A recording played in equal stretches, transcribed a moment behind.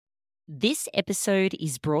This episode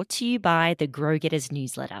is brought to you by the Grow Getters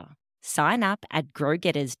newsletter. Sign up at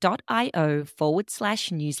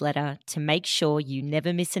growgetters.io/newsletter to make sure you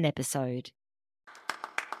never miss an episode.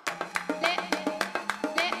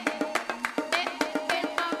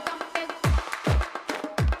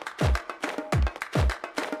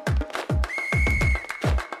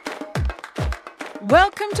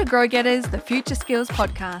 Welcome to Grow Getters, the Future Skills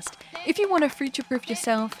Podcast. If you want to future-proof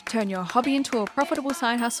yourself, turn your hobby into a profitable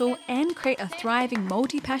side hustle, and create a thriving,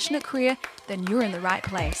 multi-passionate career, then you're in the right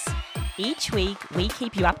place. Each week, we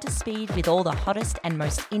keep you up to speed with all the hottest and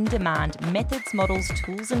most in-demand methods, models,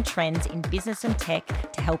 tools, and trends in business and tech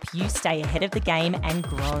to help you stay ahead of the game and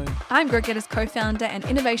grow. I'm Grow Getters co-founder and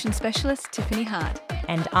innovation specialist, Tiffany Hart.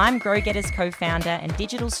 And I'm Grow Getters co-founder and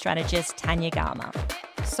digital strategist, Tanya Garma.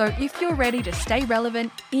 So if you're ready to stay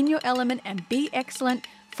relevant, in your element, and be excellent,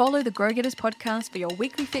 follow the Grow Getters podcast for your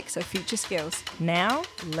weekly fix of future skills. Now,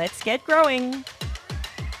 let's get growing.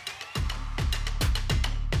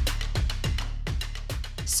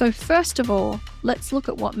 So first of all, let's look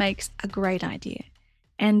at what makes a great idea.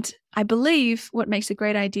 And I believe what makes a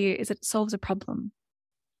great idea is it solves a problem.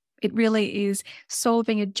 It really is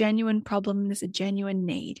solving a genuine problem. There's a genuine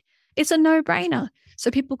need. It's a no-brainer. So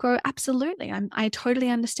people go, absolutely, I totally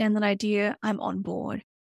understand that idea. I'm on board.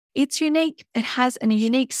 It's unique. It has a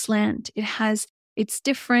unique slant. It's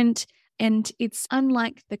different, and it's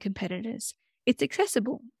unlike the competitors. It's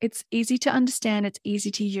accessible. It's easy to understand. It's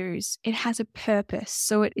easy to use. It has a purpose.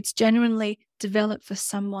 So it's genuinely developed for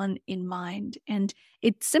someone in mind. And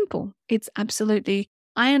it's simple. It's absolutely,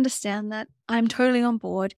 I understand that. I'm totally on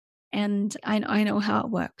board, and I know how it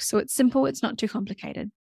works. So it's simple. It's not too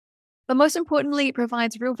complicated. But most importantly, it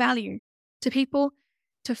provides real value to people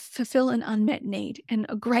to fulfill an unmet need. And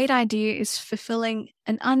a great idea is fulfilling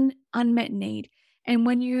an unmet need. And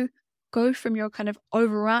when you go from your kind of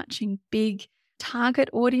overarching big target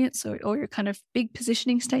audience or your kind of big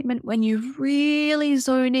positioning statement, when you really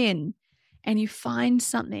zone in and you find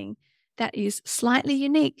something that is slightly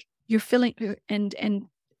unique, you're filling and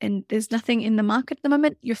there's nothing in the market at the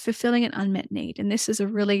moment, you're fulfilling an unmet need. And this is a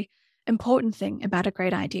really important thing about a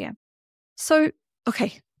great idea. So,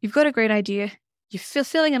 okay, you've got a great idea, you're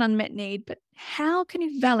fulfilling an unmet need, but how can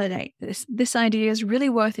you validate this idea is really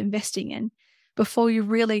worth investing in before you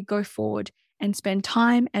really go forward and spend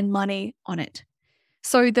time and money on it?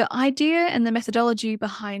 So the idea and the methodology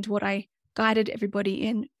behind what I guided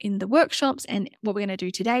everybody in the workshops and what we're going to do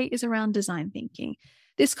today is around design thinking.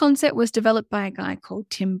 This concept was developed by a guy called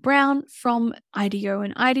Tim Brown from IDEO,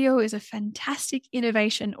 and IDEO is a fantastic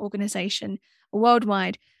innovation organization, a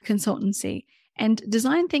worldwide consultancy. And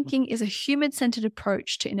design thinking is a human-centered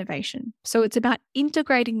approach to innovation. So it's about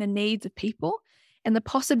integrating the needs of people and the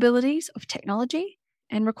possibilities of technology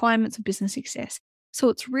and requirements of business success. So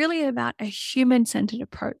it's really about a human-centered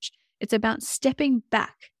approach. It's about stepping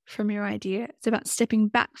back from your idea. It's about stepping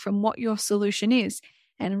back from what your solution is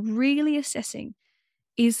and really assessing,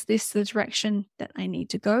 is this the direction that I need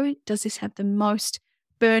to go? Does this have the most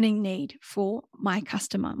burning need for my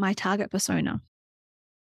customer, my target persona?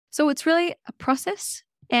 So it's really a process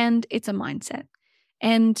and it's a mindset.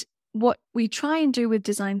 And what we try and do with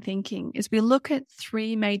design thinking is we look at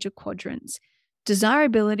three major quadrants.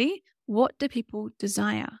 Desirability, what do people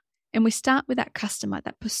desire? And we start with that customer,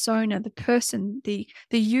 that persona, the person, the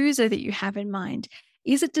user that you have in mind.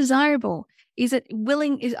 Is it desirable? Is it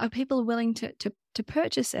willing? Are people willing to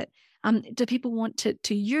purchase it? Do people want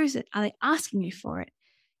to use it? Are they asking you for it?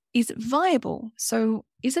 Is it viable? So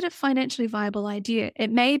is it a financially viable idea?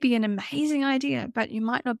 It may be an amazing idea, but you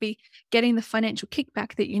might not be getting the financial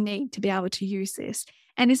kickback that you need to be able to use this.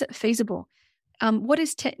 And is it feasible? What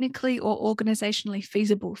is technically or organizationally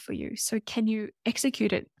feasible for you? So can you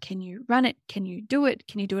execute it? Can you run it? Can you do it?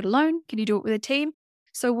 Can you do it alone? Can you do it with a team?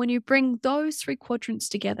 So when you bring those three quadrants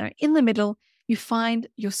together, in the middle, you find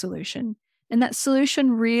your solution. And that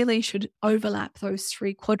solution really should overlap those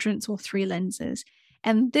three quadrants or three lenses.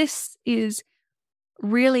 And this is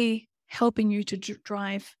really helping you to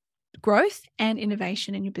drive growth and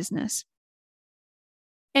innovation in your business.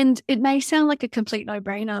 And it may sound like a complete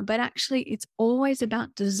no-brainer, but actually it's always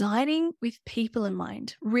about designing with people in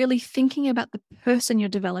mind, really thinking about the person you're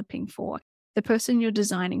developing for, the person you're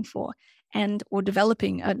designing for, or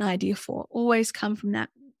developing an idea for. Always come from that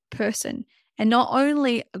person. And not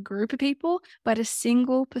only a group of people, but a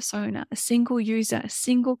single persona, a single user, a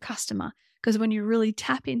single customer. Because when you really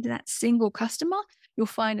tap into that single customer, you'll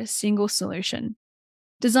find a single solution.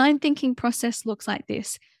 Design thinking process looks like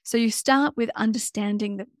this. So you start with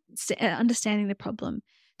understanding the problem.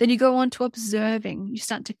 Then you go on to observing. You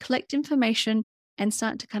start to collect information and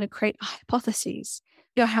start to kind of create hypotheses.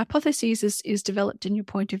 your hypothesis is developed in your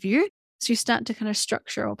point of view. So you start to kind of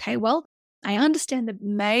structure, okay, well, I understand the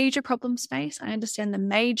major problem space. I understand the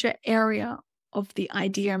major area of the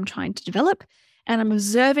idea I'm trying to develop. And I'm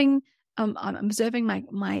observing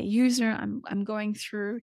my user. I'm going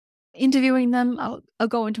through interviewing them. I'll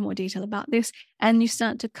go into more detail about this. And you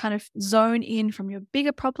start to kind of zone in from your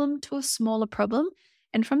bigger problem to a smaller problem.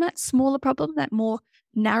 And from that smaller problem, that more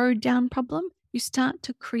narrowed down problem, you start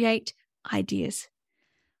to create ideas.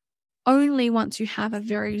 Only once you have a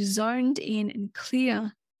very zoned in and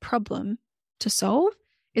clear problem to solve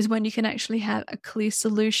is when you can actually have a clear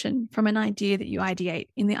solution from an idea that you ideate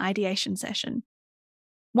in the ideation session.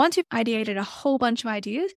 Once you've ideated a whole bunch of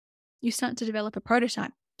ideas, you start to develop a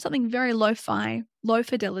prototype, something very lo-fi, low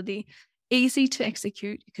fidelity, easy to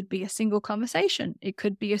execute. It could be a single conversation. It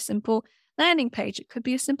could be a simple landing page. It could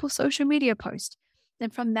be a simple social media post. Then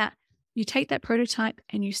from that, you take that prototype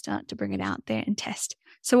and you start to bring it out there and test.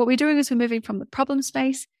 So what we're doing is we're moving from the problem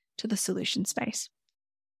space to the solution space.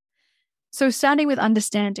 So starting with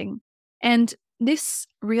understanding, and this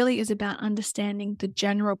really is about understanding the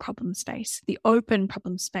general problem space, the open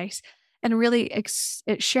problem space, and really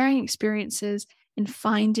sharing experiences and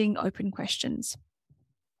finding open questions.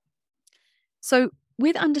 So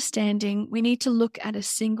with understanding, we need to look at a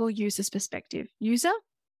single user's perspective. User,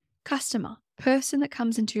 customer, person that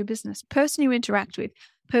comes into your business, person you interact with,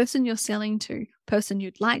 person you're selling to, person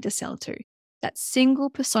you'd like to sell to, that single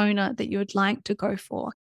persona that you would like to go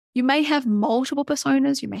for. You may have multiple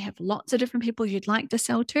personas. You may have lots of different people you'd like to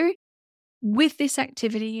sell to. With this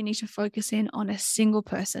activity, you need to focus in on a single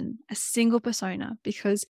person, a single persona,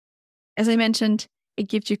 because as I mentioned, it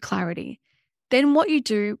gives you clarity. Then what you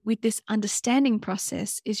do with this understanding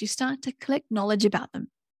process is you start to collect knowledge about them.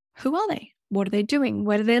 Who are they? What are they doing?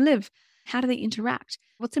 Where do they live? How do they interact?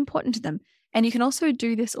 What's important to them? And you can also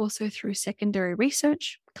do this also through secondary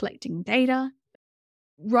research, collecting data,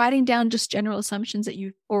 writing down just general assumptions that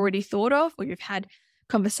you've already thought of, or you've had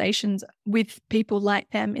conversations with people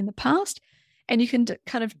like them in the past, and you can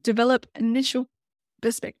kind of develop initial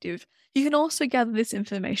perspective. You can also gather this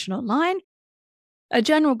information online. A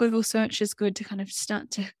general Google search is good to kind of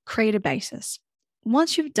start to create a basis.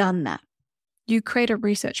 Once you've done that, you create a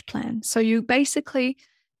research plan. So you basically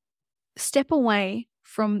step away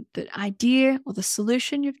from the idea or the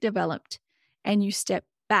solution you've developed, and you step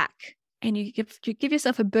back and you give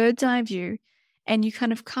yourself a bird's eye view, and you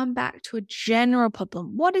kind of come back to a general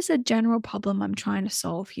problem. What is a general problem I'm trying to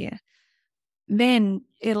solve here? Then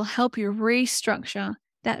it'll help you restructure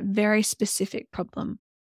that very specific problem.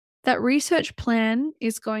 That research plan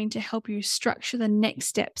is going to help you structure the next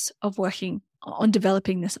steps of working on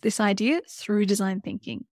developing this idea through design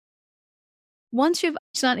thinking. Once you're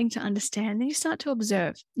starting to understand, then you start to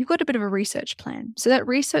observe. You've got a bit of a research plan. So that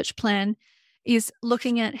research plan is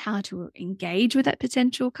looking at how to engage with that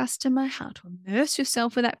potential customer, how to immerse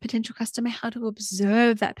yourself with that potential customer, how to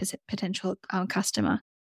observe that potential customer.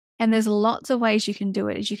 And there's lots of ways you can do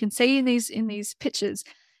it. As you can see in these pictures,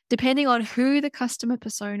 depending on who the customer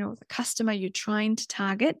persona or the customer you're trying to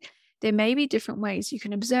target, there may be different ways you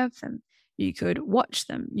can observe them. You could watch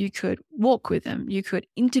them. You could walk with them. You could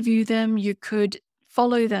interview them. You could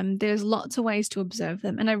follow them. There's lots of ways to observe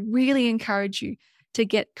them. And I really encourage you to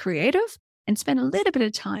get creative and spend a little bit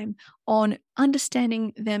of time on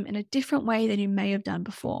understanding them in a different way than you may have done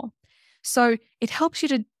before. So it helps you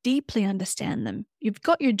to deeply understand them. You've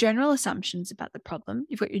got your general assumptions about the problem.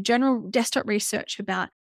 You've got your general desktop research about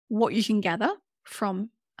what you can gather from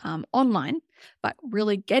online, but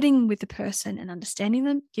really getting with the person and understanding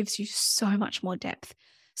them gives you so much more depth.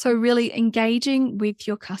 So really engaging with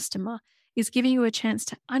your customer is giving you a chance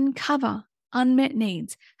to uncover unmet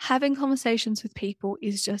needs. Having conversations with people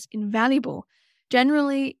is just invaluable.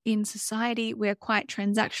 Generally, in society, we're quite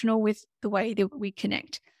transactional with the way that we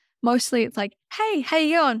connect. Mostly it's like, hey, how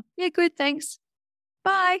you going? Yeah, good, thanks.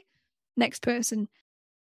 Bye. Next person.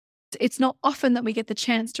 It's not often that we get the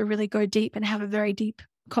chance to really go deep and have a very deep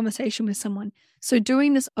conversation with someone. So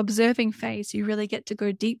doing this observing phase, you really get to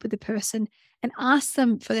go deep with the person and ask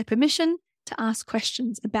them for their permission to ask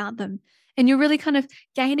questions about them. And you're really kind of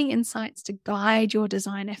gaining insights to guide your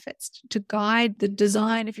design efforts, to guide the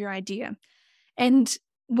design of your idea. And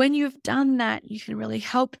when you've done that, you can really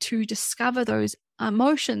help to discover those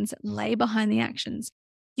emotions that lay behind the actions.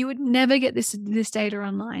 You would never get this data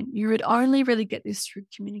online. You would only really get this through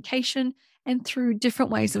communication and through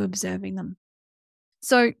different ways of observing them.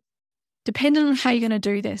 So depending on how you're going to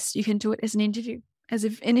do this, you can do it as an interview, as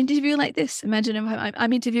if an interview like this. Imagine if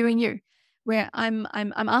I'm interviewing you, where I'm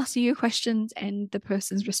asking you questions and the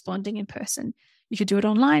person's responding in person. You could do it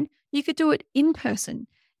online. You could do it in person.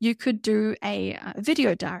 You could do a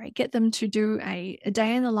video diary, get them to do a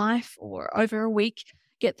day in the life, or over a week,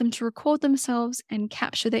 get them to record themselves and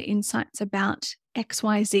capture their insights about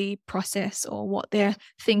XYZ process or what they're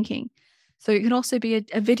thinking. So it can also be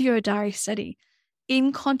a video diary study.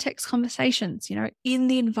 In context conversations, in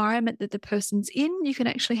the environment that the person's in, you can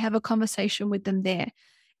actually have a conversation with them there.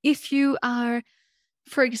 If you are,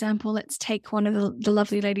 for example, let's take one of the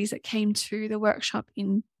lovely ladies that came to the workshop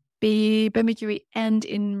in Bermagui and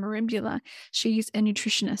in Merimbula. She's a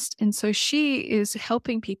nutritionist. And so she is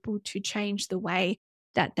helping people to change the way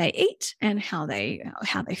that they eat and how they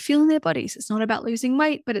feel in their bodies. It's not about losing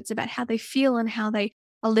weight, but it's about how they feel and how they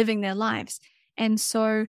are living their lives. And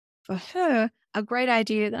so for her, a great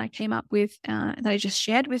idea that I came up with, that I just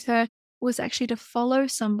shared with her, was actually to follow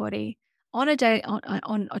somebody on a day,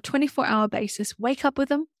 on a 24-hour basis, wake up with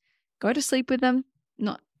them, go to sleep with them,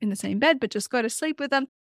 not in the same bed, but just go to sleep with them,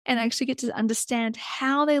 and actually get to understand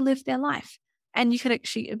how they live their life. And you can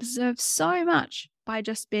actually observe so much by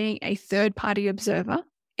just being a third-party observer,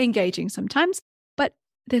 engaging sometimes, but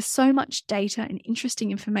there's so much data and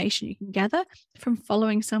interesting information you can gather from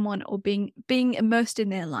following someone or being immersed in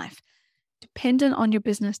their life. Dependent on your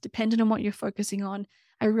business, dependent on what you're focusing on,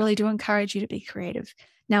 I really do encourage you to be creative.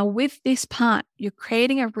 Now, with this part, you're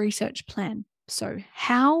creating a research plan. So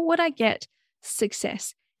how would I get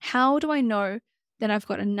success? How do I know that I've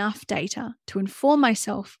got enough data to inform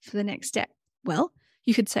myself for the next step? Well,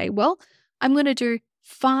 you could say, I'm going to do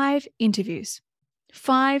 5 interviews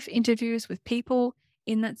with people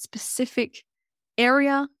in that specific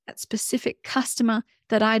area, that specific customer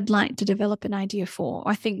that I'd like to develop an idea for.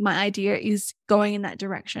 I think my idea is going in that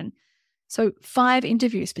direction. So 5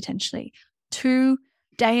 interviews potentially, 2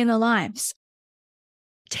 day in the lives,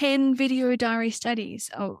 10 video diary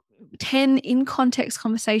studies, 10 in-context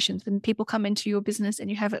conversations. When people come into your business and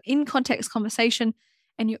you have an in-context conversation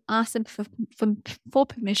and you ask them for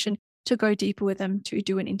permission to go deeper with them, to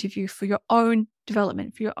do an interview for your own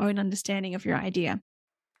development, for your own understanding of your idea.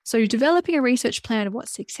 So you're developing a research plan of what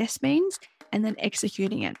success means and then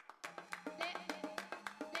executing it.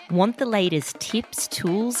 Want the latest tips,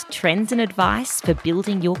 tools, trends, and advice for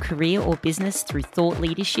building your career or business through thought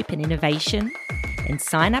leadership and innovation? And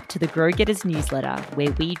sign up to the Grow Getters newsletter,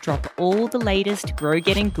 where we drop all the latest Grow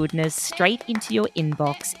Getting goodness straight into your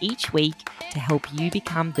inbox each week to help you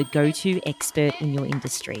become the go-to expert in your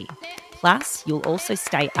industry. Plus, you'll also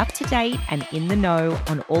stay up to date and in the know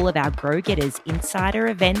on all of our Grow Getters insider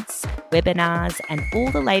events, webinars, and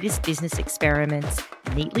all the latest business experiments,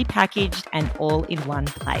 neatly packaged and all in one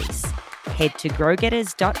place. Head to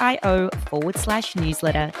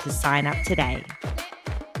growgetters.io/newsletter to sign up today.